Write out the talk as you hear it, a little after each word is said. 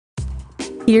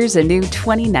Here's a new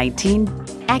 2019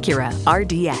 Acura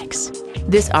RDX.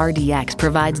 This RDX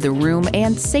provides the room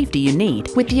and safety you need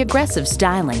with the aggressive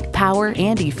styling, power,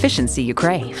 and efficiency you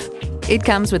crave. It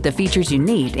comes with the features you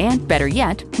need and, better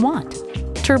yet, want.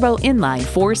 Turbo inline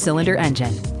 4-cylinder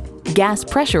engine, gas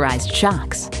pressurized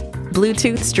shocks,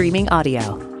 Bluetooth streaming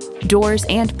audio, doors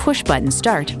and push-button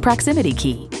start proximity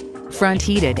key, front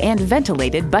heated and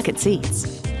ventilated bucket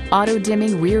seats,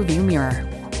 auto-dimming rear view mirror,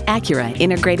 Acura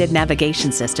integrated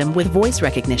navigation system with voice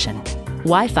recognition,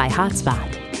 Wi-Fi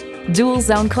hotspot, dual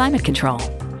zone climate control,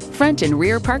 front and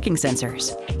rear parking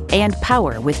sensors, and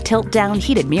power with tilt-down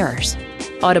heated mirrors.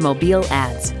 Automobile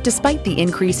adds, despite the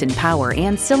increase in power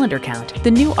and cylinder count,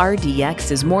 the new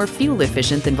RDX is more fuel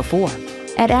efficient than before.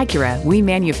 At Acura, we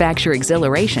manufacture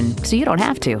exhilaration so you don't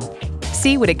have to.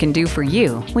 See what it can do for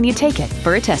you when you take it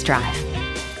for a test drive.